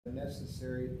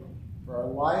necessary for our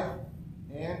life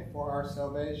and for our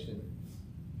salvation.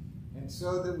 And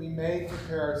so that we may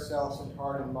prepare ourselves in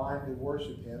heart and mind to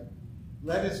worship him,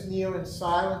 let us kneel in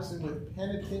silence and with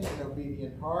penitent and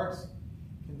obedient hearts,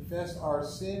 confess our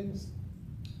sins,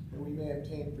 that we may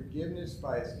obtain forgiveness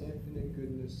by his infinite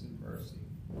goodness and mercy.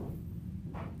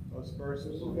 Most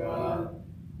merciful God,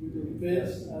 we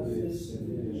confess our sins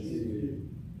against you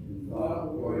in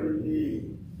thought, word, and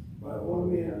deed, by what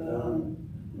we have done,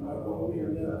 and by what we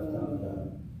have left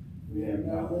undone. We have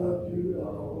not loved you with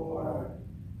our whole heart.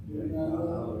 We have not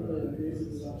loved our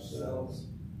neighbors ourselves.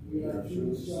 We are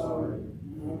truly sorry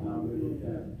and humbly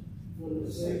repent. For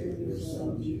the sake of your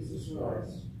Son, Jesus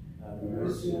Christ, have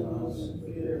mercy on us and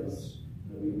forgive us,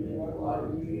 that we may walk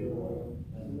like you, Lord,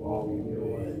 and walk in your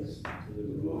ways, to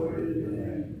the glory of your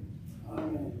name.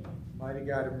 Amen. Mighty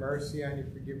God, have mercy on you,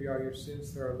 forgive you all your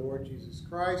sins through our Lord Jesus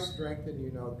Christ, strengthen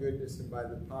you in all goodness, and by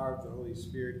the power of the Holy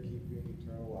Spirit, keep you in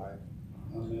eternal life.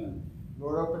 Amen.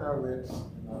 Lord, open our lips,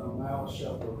 and our mouth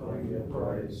shall proclaim your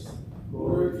praise.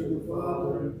 Glory to the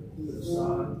Father, to the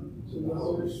Son, to the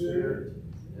Holy Spirit,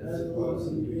 as it was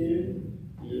in the beginning,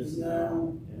 is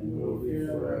now, and will be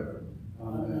forever.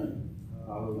 Amen.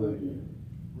 Hallelujah.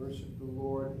 Worship the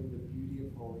Lord in the beauty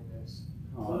of holiness.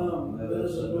 Come, let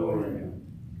us adore him.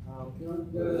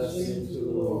 Let us sing to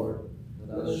the Lord.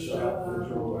 Let us shout for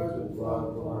joy to the God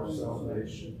of our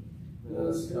salvation. Let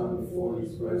us come before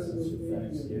his presence with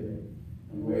thanksgiving,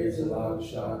 and raise a loud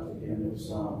shout to him with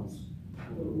psalms.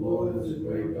 For the Lord is a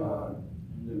great God,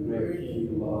 and the great King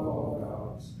above all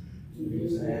gods. To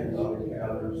his hand are the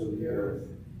cattle of the earth,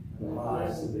 and the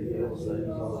heights of the hills that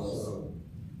he also.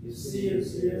 His sea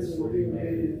is his, for he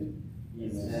made it.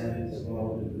 His hand is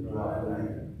molded the dry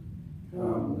land.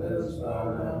 Come, let us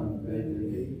bow down and bend the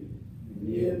knee, and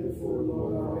kneel before the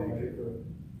Lord our Maker.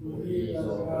 For he is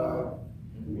our God,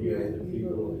 and we are the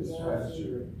people of his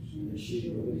pasture, and the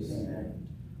sheep of his hand.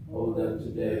 Oh, that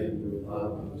today we would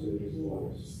hearken to his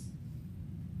voice.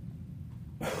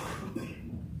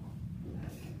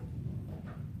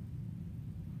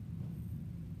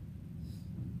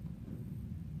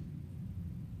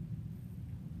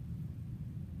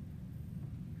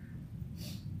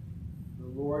 The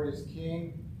Lord is King,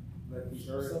 let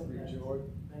the earth rejoice.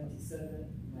 97,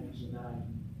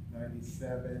 99.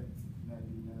 97,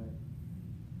 99.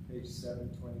 Page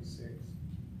 726.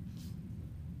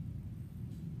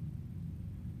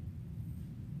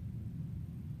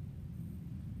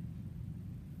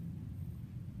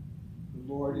 The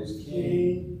Lord is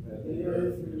King, let the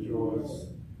earth rejoice.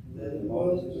 Let the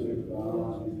multitude of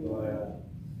gods be glad.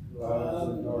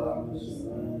 Clouds of darkness and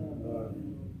rain above him.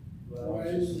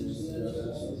 Righteousness and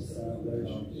justice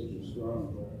foundations of his throne.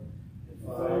 The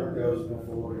fire goes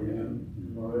before him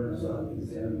and burns up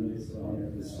his enemies on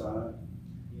every side.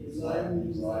 His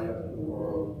lightnings light up the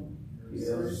world. The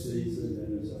earth sees it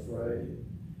and is afraid.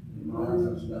 The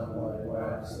mountains melt like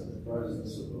wax at the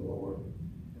presence of the Lord,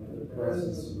 at the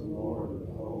presence of the Lord of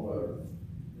the whole earth.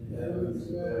 The heavens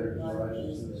declare his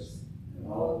righteousness, and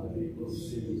all the people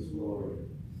see his glory.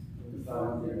 We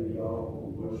found in the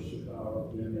all who worship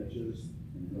our images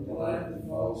and delight in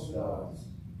false gods.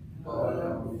 Bow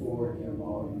down before him,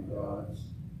 all you gods.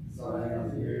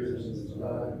 Zion hears and is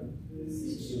glad.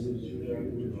 Ceases to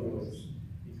rejoice,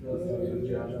 because of the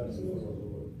judgments of the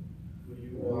Lord. For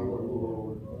you are the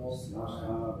Lord, most high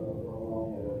above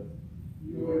all earth.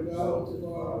 You are exalted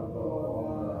far above all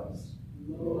gods.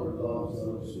 The Lord loves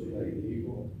those who hate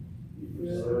evil. He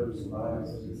preserves the lives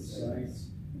of his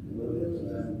saints, and delivers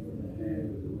them from the hand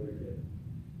of the wicked.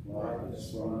 Light is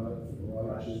sprung up for the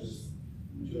righteous,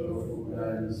 and joyful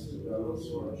gladness to those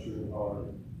who are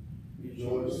true-hearted.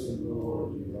 Rejoice in the Lord,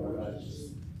 you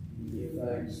righteous, and give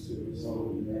thanks to his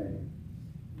holy name.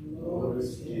 The Lord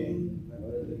is King,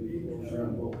 let the people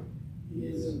tremble. He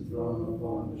is enthroned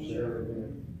upon the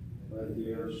cherubim, let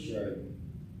the earth shake.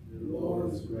 The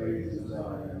Lord is great in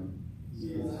Zion,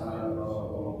 he is high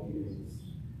above all peoples.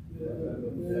 Let them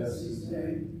confess his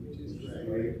name, which is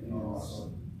great and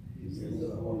awesome. He is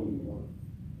the Holy One.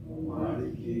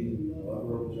 Almighty King,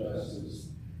 lover of justice,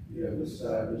 you have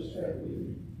established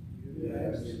equity. You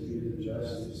have executed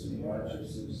justice and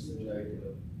righteousness in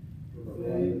Jacob.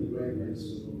 Proclaim the greatness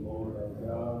of the Lord our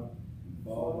God, and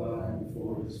fall down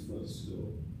before his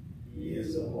footstool. He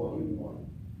is the Holy One.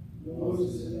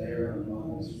 Moses and Aaron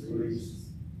among his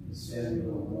priests, and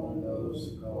Samuel among those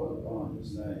who call upon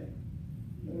his name.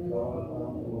 They called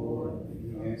upon the Lord, and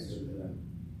he answered them.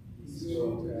 He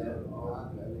spoke out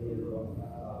of that live on the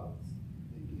clouds.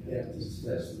 He kept his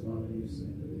testimonies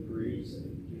and the decrees that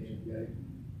he gave.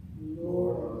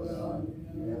 Lord our God,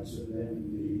 you answered them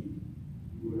indeed.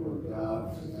 You are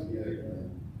God from the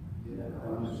beginning,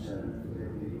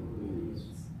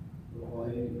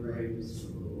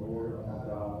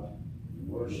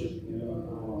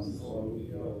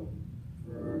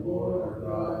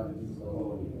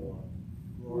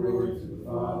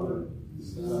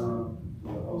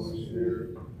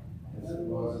 as it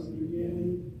was in the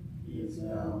beginning, is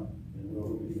now, and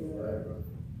will be forever.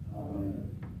 Amen.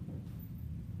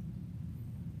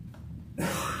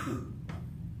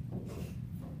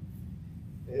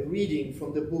 A reading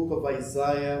from the book of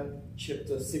Isaiah,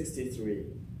 chapter 63.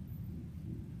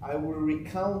 I will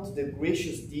recount the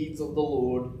gracious deeds of the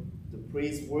Lord, the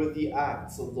praiseworthy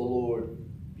acts of the Lord,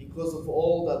 because of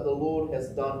all that the Lord has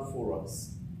done for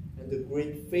us, and the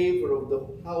great favor of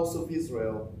the house of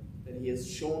Israel, that he has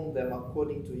shown them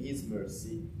according to his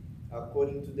mercy,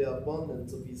 according to the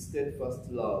abundance of his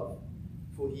steadfast love.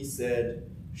 For he said,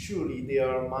 surely they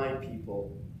are my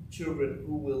people, children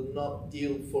who will not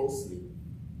deal falsely.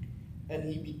 And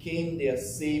he became their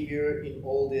Savior in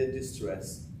all their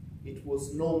distress. It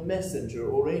was no messenger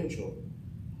or angel,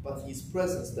 but his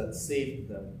presence that saved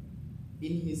them.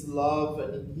 In his love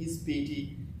and in his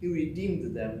pity, he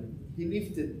redeemed them. He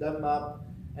lifted them up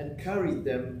and carried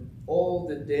them all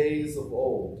the days of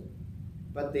old.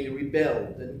 But they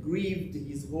rebelled and grieved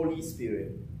his Holy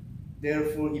Spirit.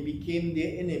 Therefore he became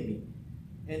their enemy,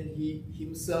 and he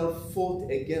himself fought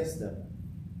against them.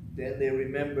 Then they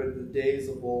remembered the days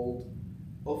of old,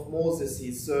 of Moses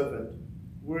his servant,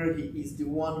 where he is the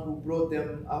one who brought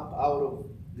them up out of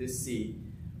the sea,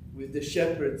 with the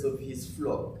shepherds of his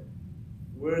flock,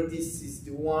 where this is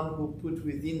the one who put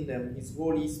within them his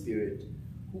Holy Spirit,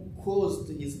 who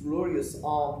caused his glorious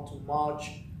arm to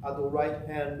march at the right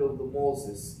hand of the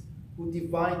Moses, who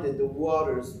divided the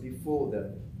waters before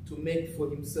them, to make for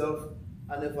himself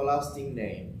an everlasting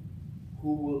name,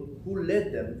 who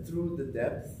led them through the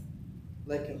depth,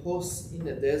 like a horse in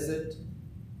a desert.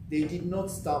 They did not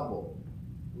stumble,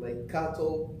 like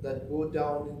cattle that go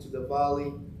down into the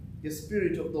valley. The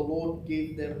Spirit of the Lord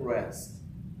gave them rest.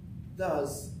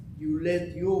 Thus you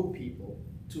led your people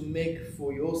to make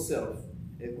for yourself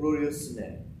a glorious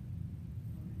name.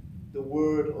 The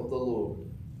word of the Lord.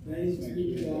 Thanks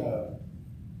be to God.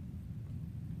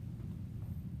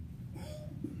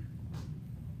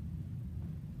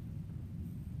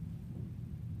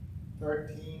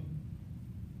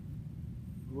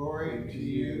 Glory to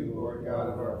you, Lord God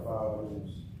of our fathers.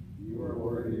 You are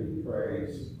worthy of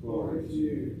praise. Glory to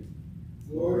you.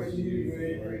 Glory to you,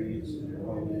 great praise in your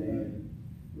holy name.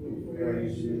 We will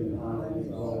praise you and highly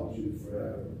exalt you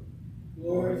forever.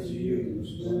 Glory to you in the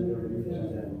splendor of your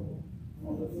temple,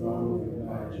 on the throne of your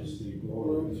majesty.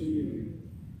 Glory to you.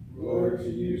 Glory to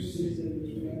you, seated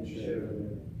between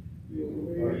cherubim. We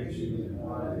will praise you and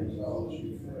highly exalt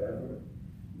you forever.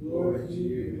 Glory to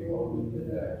you, beholding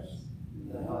the depths,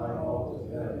 the high vault of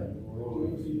heaven.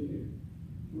 Glory to you.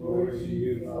 Glory to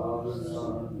you, Father,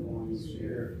 Son, and Holy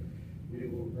Spirit. We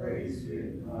will praise you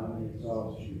and highly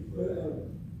exalt you forever.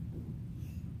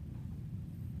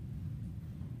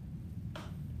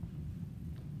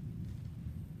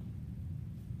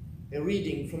 A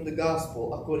reading from the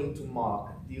Gospel according to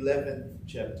Mark, the 11th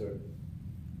chapter.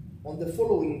 On the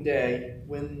following day,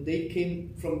 when they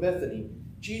came from Bethany,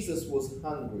 Jesus was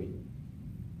hungry.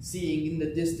 Seeing in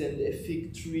the distance a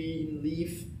fig tree in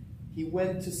leaf, he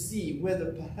went to see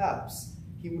whether perhaps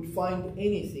he would find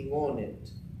anything on it.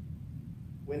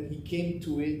 When he came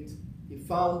to it, he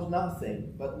found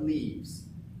nothing but leaves,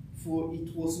 for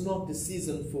it was not the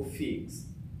season for figs.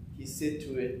 He said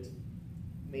to it,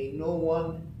 "May no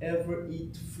one ever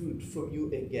eat fruit from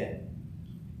you again."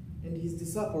 And his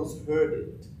disciples heard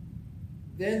it.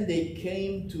 Then they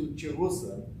came to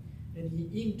Jerusalem, and he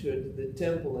entered the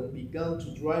temple and began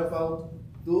to drive out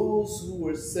those who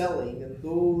were selling and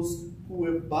those who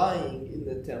were buying in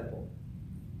the temple.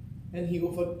 And he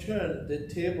overturned the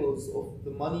tables of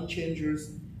the money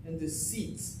changers and the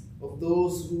seats of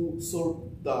those who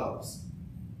sold doves.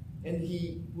 And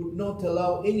he would not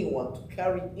allow anyone to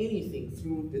carry anything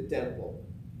through the temple.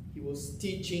 He was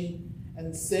teaching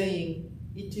and saying,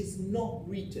 "It is not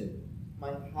written,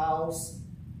 'My house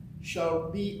shall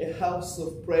be a house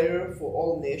of prayer for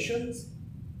all nations,'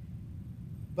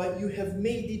 but you have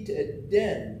made it a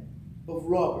den of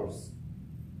robbers."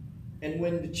 And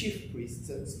when the chief priests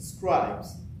and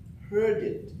scribes heard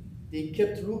it, they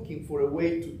kept looking for a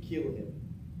way to kill him,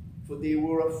 for they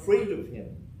were afraid of him,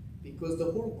 because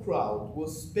the whole crowd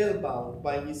was spellbound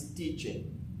by his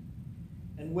teaching.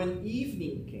 And when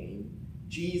evening came,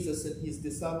 Jesus and his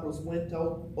disciples went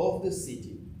out of the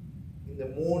city. In the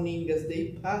morning, as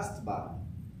they passed by,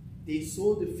 they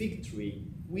saw the fig tree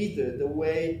withered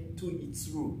away to its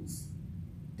roots.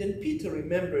 Then Peter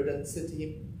remembered and said to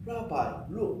him, "Rabbi,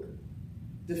 look,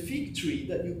 the fig tree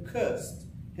that you cursed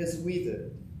has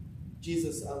withered."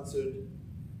 Jesus answered,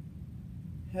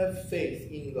 "Have faith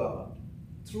in God.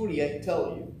 Truly I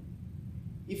tell you,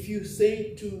 if you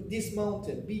say to this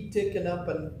mountain, 'Be taken up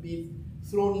and be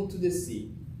thrown into the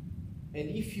sea,' And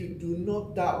if you do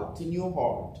not doubt in your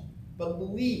heart, but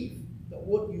believe that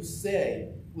what you say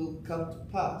will come to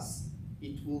pass,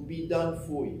 it will be done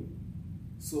for you.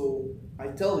 So I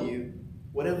tell you,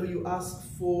 whatever you ask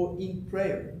for in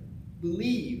prayer,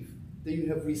 believe that you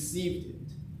have received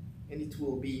it, and it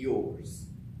will be yours.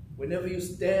 Whenever you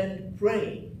stand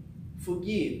praying,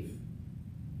 forgive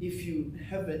if you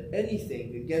have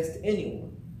anything against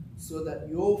anyone, so that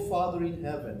your Father in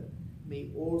heaven may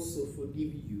also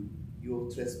forgive you your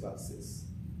trespasses.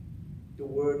 The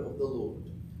word of the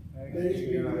Lord. Thanks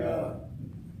be to God.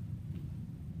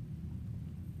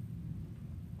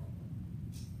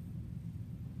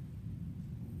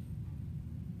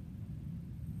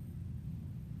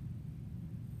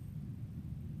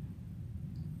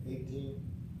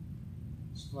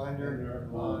 Splendor,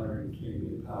 honor, and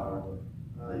kingdom power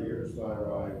are yours by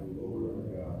right, O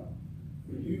Lord our God.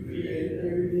 For you created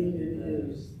everything that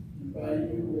is, and by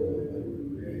your will they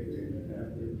were created and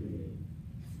have their being.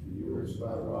 And yours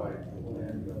by right, the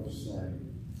land of the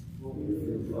same. For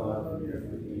your love and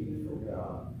every need for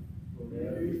God, from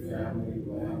every family,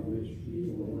 language,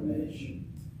 people, and nation,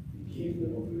 the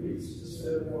kingdom of priests to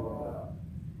serve our God.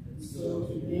 And so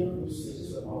to him who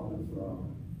sits upon the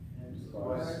throne, and to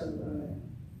Christ the Lamb,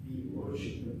 be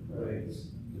worship and praise,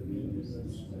 dominion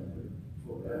and splendor,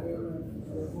 forever and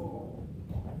forevermore.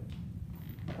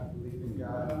 I believe in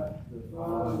God, the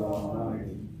Father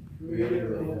Almighty,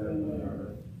 creator of heaven and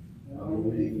earth. I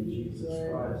believe in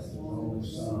Jesus Christ, his only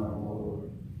Son, our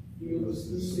Lord. He was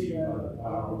conceived by the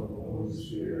power of the Holy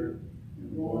Spirit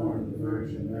and born of the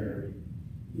Virgin Mary.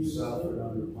 He suffered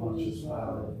under Pontius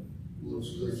Pilate, who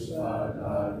was crucified,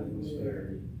 died, and was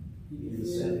buried. He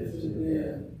descended to the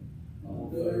dead.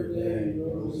 On the third day he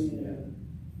rose again.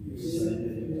 He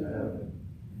ascended into heaven,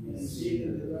 and is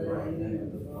seated at the right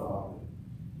hand of the Father.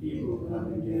 He will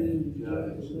come again to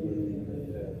judge the living and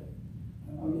the dead.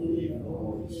 I believe in the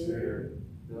Holy Spirit,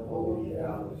 the Holy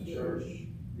Catholic Church,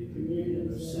 the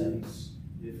communion of saints,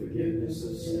 the forgiveness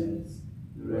of sins,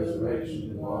 the resurrection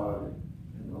of the body,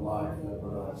 and the life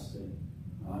everlasting.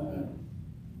 Amen.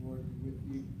 Lord be with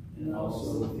you. And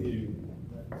also with you.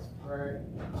 Let us pray.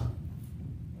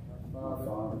 Our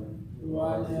Father, who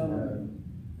art in heaven,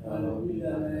 hallowed be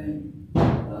thy name.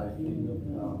 Thy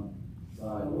kingdom come,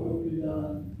 thy will be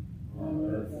done, on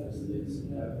earth as it is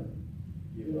in heaven.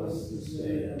 Give us this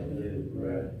day our daily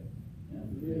bread, and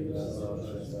forgive us our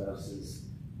trespasses,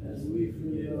 as we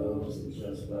forgive those who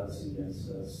trespass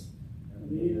against us.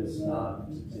 And lead us not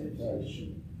into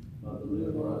temptation, but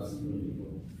deliver us from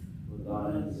evil. For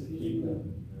thine is the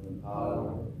kingdom, and the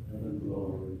power, and the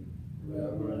glory,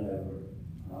 forever and ever.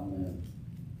 Amen.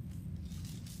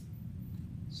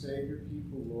 Save your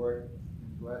people, Lord,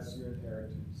 and bless your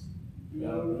inheritance.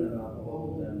 Govern and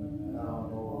uphold them now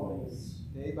and always.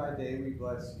 Day by day we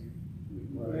bless you.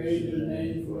 We praise your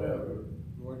name forever.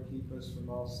 Lord, keep us from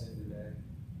all sin today.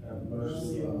 Have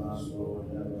mercy on us, Lord,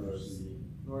 have mercy.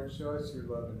 Lord, show us your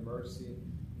love and mercy.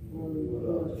 For we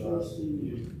will trust in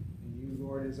you. And you,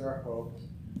 Lord, is our hope.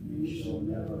 We shall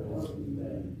never hope in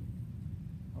vain.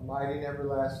 Almighty and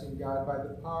everlasting God, by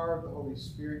the power of the Holy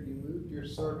Spirit, you moved your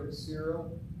servant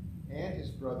Cyril and his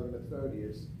brother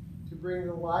Methodius to bring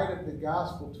the light of the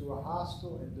gospel to a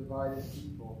hostile and divided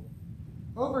people.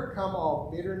 Overcome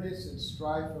all bitterness and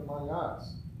strife among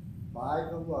us by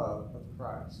the love of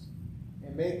Christ,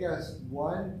 and make us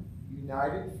one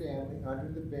united family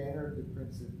under the banner of the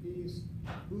Prince of Peace,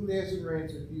 who lives and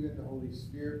reigns with you in the Holy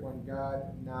Spirit, one God,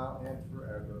 now and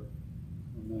forever.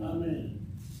 Amen.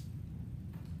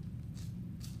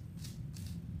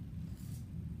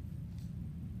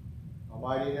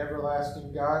 Almighty and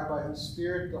everlasting God, by whose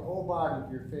Spirit the whole body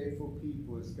of your faithful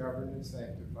people is governed and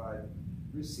sanctified,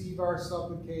 receive our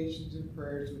supplications and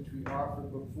prayers which we offer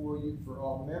before you for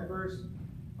all members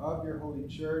of your holy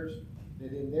church,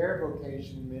 that in their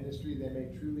vocation and ministry they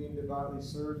may truly and devoutly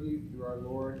serve you through our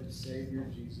Lord and Savior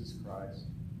Jesus Christ.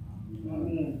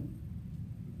 Amen.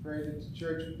 We pray that the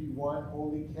church would be one,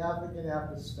 holy, Catholic, and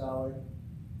apostolic.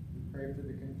 We pray for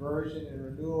the conversion and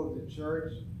renewal of the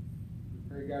church. We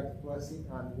pray God's blessing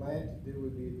on Lent. There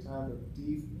would be a time of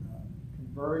deep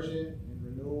conversion and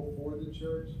renewal for the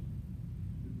church.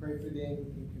 We pray for the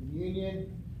Anglican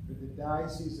Communion, for the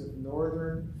Diocese of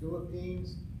Northern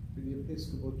Philippines, for the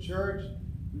Episcopal Church.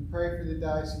 We pray for the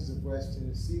Diocese of West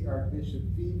Tennessee, our Bishop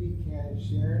Phoebe, Canon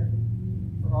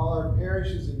Sharon, for all our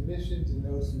parishes and missions and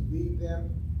those who lead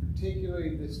them,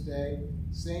 particularly this day,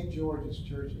 St. George's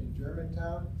Church in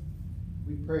Germantown.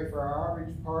 We pray for our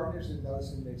outreach partners and those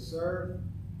whom they serve.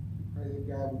 We pray that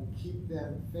God would keep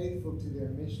them faithful to their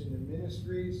mission and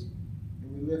ministries.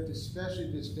 And we lift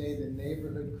especially this day the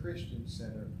Neighborhood Christian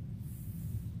Center.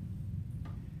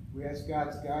 We ask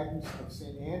God's guidance of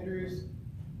St. Andrews,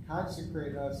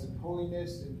 consecrate us in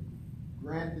holiness, and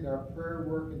grant that our prayer,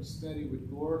 work, and study would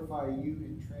glorify you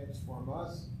and transform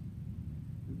us.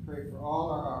 We pray for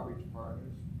all our outreach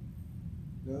partners,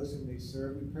 those whom they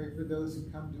serve. We pray for those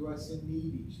who come to us in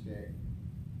need each day.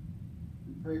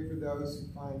 We pray for those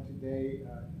who find today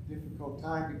a difficult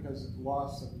time because of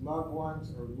loss of loved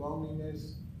ones or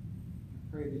loneliness. We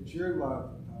pray that your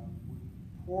love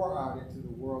would pour out into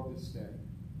the world this day.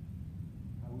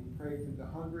 We pray for the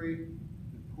hungry,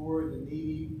 the poor, the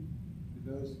needy,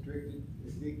 for those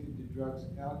addicted to drugs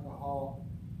and alcohol,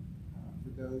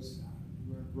 for those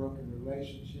who are in broken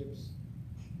relationships.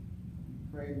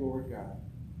 We pray, Lord God,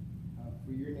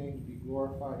 for your name to be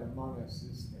glorified among us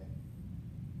this day.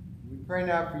 We pray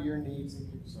now for your needs and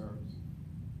concerns.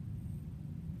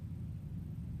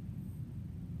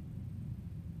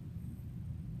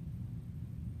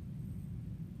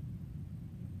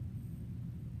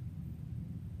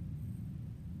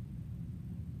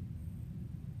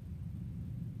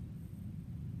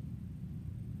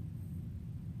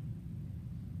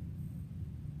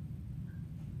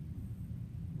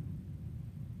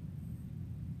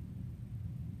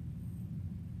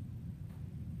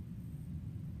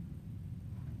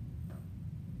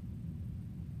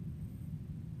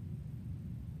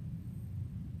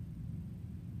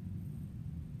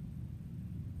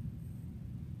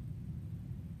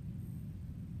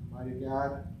 Mighty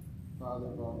God, Father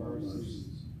of all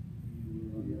mercies,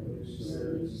 you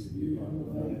serves you on the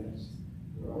lands,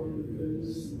 for all your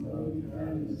goodness and loving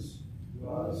kindness to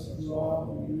us and to all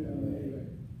whom you have made.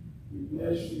 We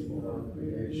bless you for our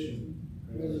creation,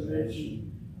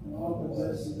 preservation, and all the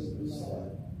blessings of this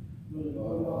life. But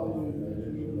above all, you have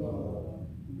made your love,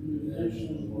 the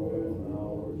redemption of the world and our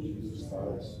Lord Jesus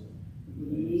Christ, for the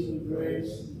needs of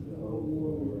grace and the whole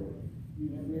world.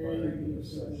 You have made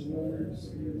us such learners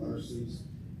of your mercies,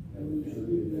 and we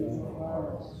truly in our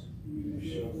hearts. We can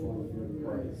show forth your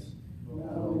praise,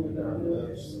 not only with our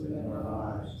lips, but in our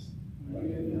eyes, by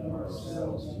giving up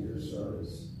ourselves to your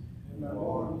service, and by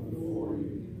walking before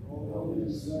you in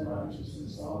holiness and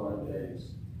righteousness all our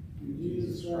days. Through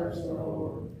Jesus Christ our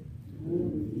Lord, to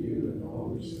whom with you and the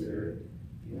Holy Spirit,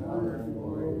 be honor and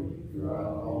glory throughout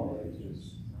all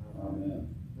ages.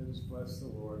 Amen. Let us bless the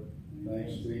Lord.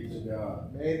 Thanks be to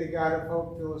God. May the God of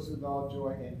hope fill us with all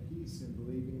joy and peace in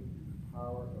believing through the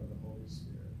power of the Holy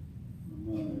Spirit.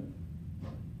 Amen.